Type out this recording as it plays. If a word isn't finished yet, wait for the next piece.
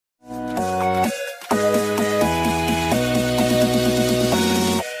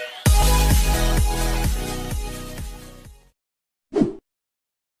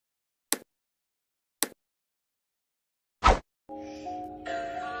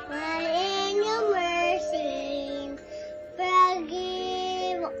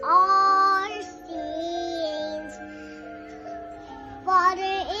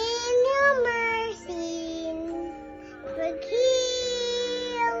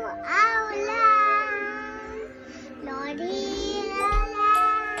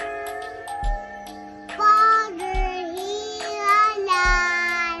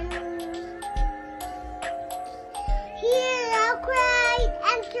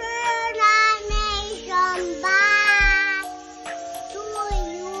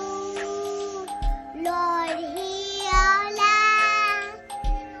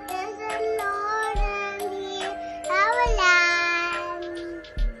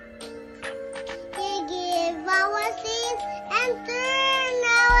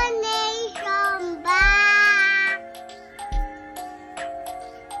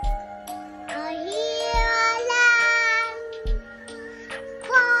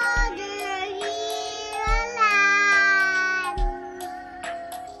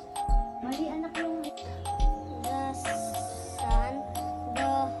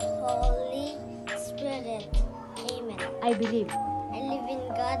in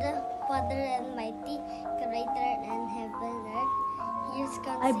God, Father Almighty, Creator and heaven and earth. He is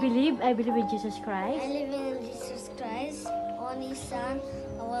conceived. I believe in Jesus I Christ. believe in Jesus Christ, only Son,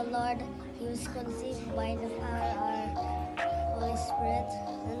 our Lord. He was conceived by the power of our Holy Spirit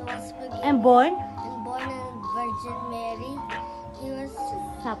and was forgiven. And born, born of Virgin Mary. He was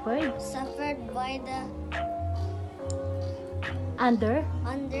suffered by the under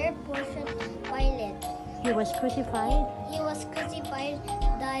Pontius Pilate. He was crucified. He was crucified,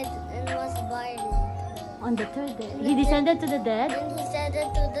 died, and was buried. On the third day, he descended to the dead. And he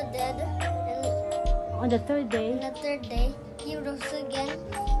descended to the dead. And on the third day, he rose again.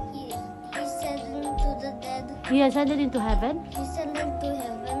 He ascended to the dead. He ascended into heaven. He ascended to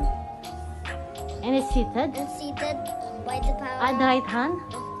heaven. And is seated. By the power at the right hand.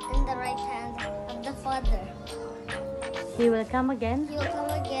 In the right hand of the Father. He will come again. He will come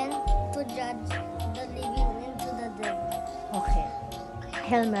again to judge the living and to the dead. Okay.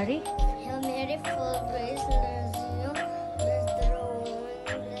 Hail Mary. Hail Mary, full of grace, the Lord is with you. Blessed are you among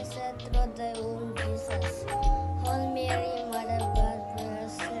women, blessed through thy womb, Jesus. Hail Mary, Mother of God, pray for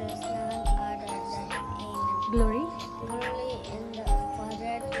us sinners now and at our death. Amen. Glory. Glory in the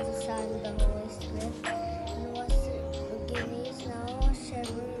Father, to the Son, and the Holy Spirit, and was beginning, is now, shall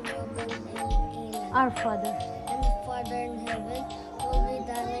be, will be. Amen. Our Father. Father in heaven, will be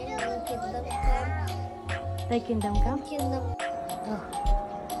thy name, thy kingdom come. Thy kingdom come. Kingdom. Oh.